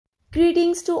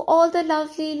Greetings to all the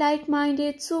lovely,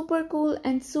 like-minded, super cool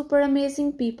and super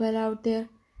amazing people out there.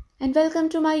 And welcome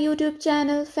to my YouTube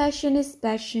channel, Fashion is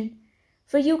Passion.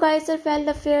 For you guys are well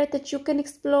aware that you can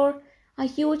explore a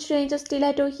huge range of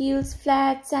stiletto heels,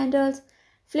 flats, sandals,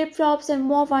 flip-flops and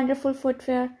more wonderful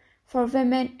footwear for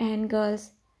women and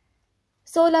girls.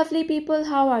 So lovely people,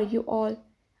 how are you all?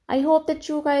 I hope that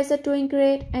you guys are doing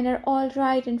great and are all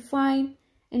right and fine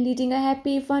and leading a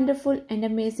happy, wonderful and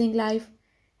amazing life.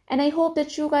 And I hope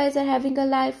that you guys are having a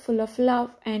life full of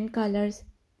love and colors.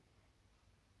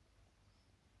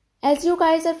 As you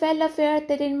guys are well aware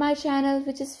that in my channel,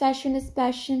 which is Fashion is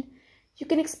Passion, you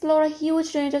can explore a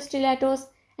huge range of stilettos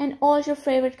and all your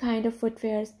favorite kind of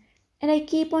footwears. And I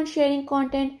keep on sharing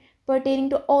content pertaining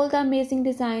to all the amazing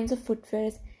designs of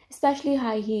footwears, especially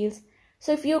high heels.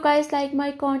 So if you guys like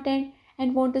my content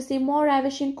and want to see more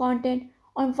ravishing content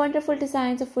on wonderful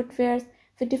designs of footwears,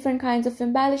 with different kinds of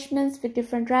embellishments, with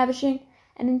different ravishing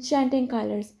and enchanting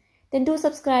colors, then do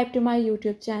subscribe to my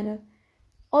YouTube channel.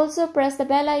 Also press the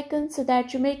bell icon so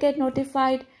that you may get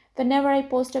notified whenever I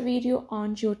post a video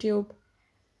on YouTube.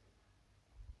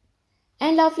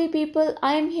 And lovely people,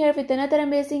 I am here with another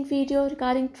amazing video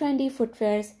regarding trendy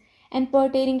footwears. And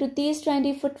pertaining to these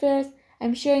trendy footwears, I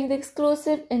am sharing the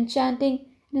exclusive, enchanting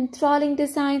and enthralling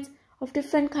designs of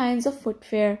different kinds of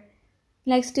footwear,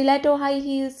 like stiletto high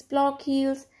heels, block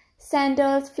heels,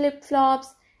 sandals,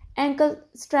 flip-flops, ankle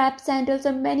strap sandals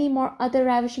and many more other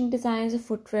ravishing designs of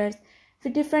footwears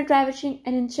with different ravishing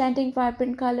and enchanting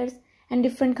vibrant colors and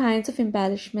different kinds of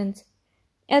embellishments.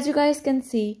 As you guys can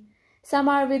see, some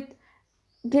are with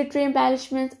glittery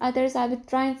embellishments, others are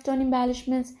with rhinestone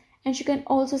embellishments, and you can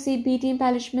also see beady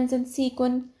embellishments and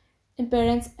sequin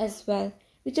appearance as well,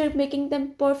 which are making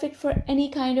them perfect for any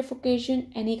kind of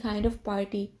occasion, any kind of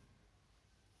party.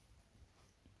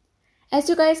 As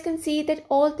you guys can see that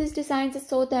all these designs are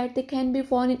so that they can be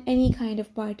worn in any kind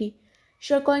of party. If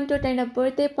you're going to attend a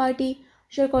birthday party,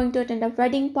 if you're going to attend a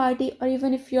wedding party, or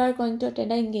even if you are going to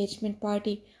attend an engagement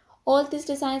party, all these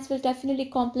designs will definitely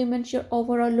complement your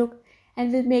overall look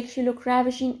and will make you look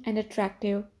ravishing and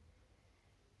attractive.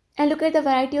 And look at the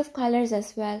variety of colors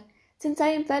as well. Since I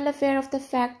am well aware of the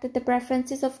fact that the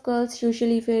preferences of girls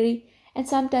usually vary, and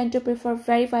some tend to prefer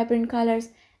very vibrant colors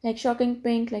like shocking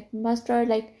pink, like mustard,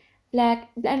 like black,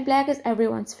 and black is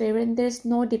everyone's favorite and there's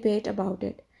no debate about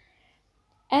it.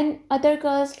 And other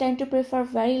girls tend to prefer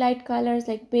very light colors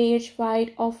like beige,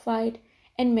 white, off-white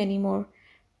and many more.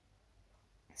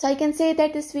 So I can say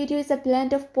that this video is a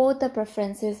blend of both the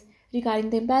preferences regarding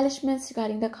the embellishments,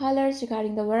 regarding the colors,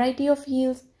 regarding the variety of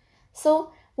heels.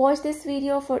 So watch this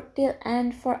video till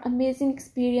end for amazing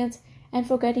experience and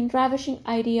for getting ravishing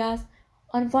ideas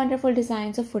on wonderful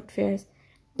designs of footwears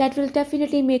that will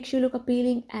definitely make you look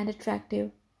appealing and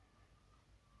attractive.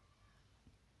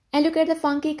 And look at the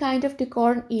funky kind of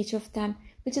decor on each of them,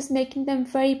 which is making them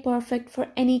very perfect for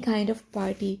any kind of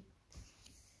party.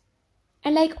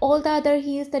 And like all the other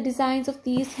heels, the designs of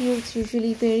these heels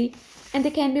usually vary, and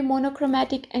they can be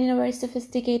monochromatic and in a very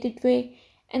sophisticated way,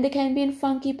 and they can be in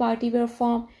funky party wear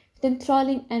form with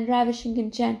enthralling and ravishing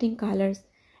enchanting colors,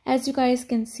 as you guys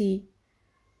can see.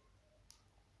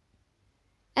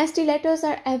 And stilettos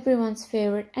are everyone's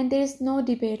favorite and there is no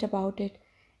debate about it.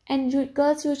 And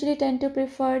girls usually tend to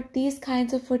prefer these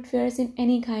kinds of footwears in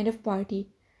any kind of party.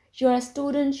 You're a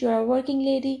student, you're a working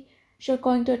lady, you're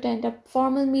going to attend a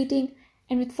formal meeting,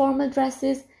 and with formal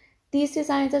dresses, these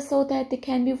designs are so that they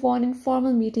can be worn in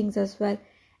formal meetings as well,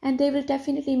 and they will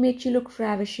definitely make you look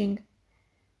ravishing.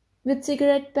 With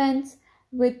cigarette pants,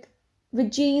 with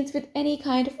jeans, with any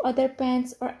kind of other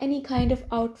pants or any kind of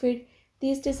outfit,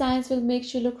 these designs will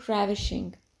make you look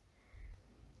ravishing.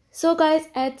 So guys,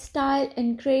 add style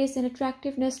and grace and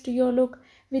attractiveness to your look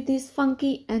with these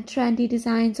funky and trendy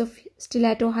designs of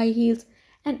stiletto high heels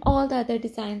and all the other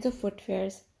designs of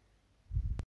footwears.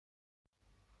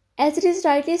 As it is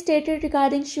rightly stated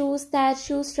regarding shoes, that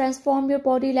shoes transform your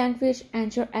body language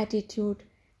and your attitude.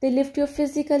 They lift you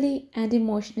physically and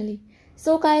emotionally.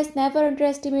 So guys, never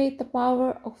underestimate the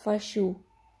power of a shoe.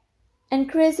 And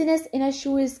craziness in a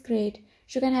shoe is great.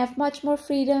 You can have much more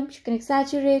freedom, you can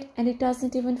exaggerate, and it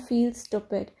doesn't even feel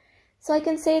stupid. So I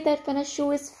can say that when a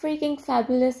shoe is freaking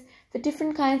fabulous with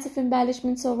different kinds of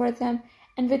embellishments over them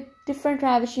and with different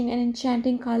ravishing and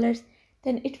enchanting colors,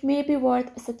 then it may be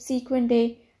worth a subsequent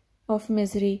day of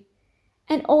misery.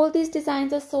 And all these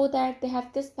designs are so that they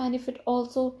have this benefit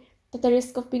also, that the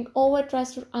risk of being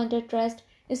overdressed or underdressed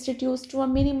is reduced to a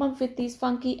minimum with these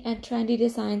funky and trendy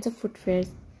designs of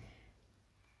footwears.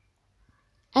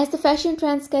 As the fashion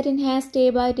trends get enhanced day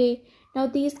by day, now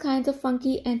these kinds of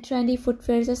funky and trendy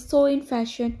footwears are so in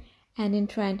fashion and in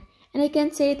trend, and I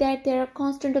can say that they're a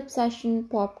constant obsession in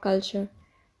pop culture.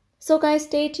 So guys,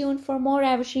 stay tuned for more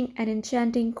ravishing and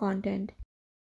enchanting content.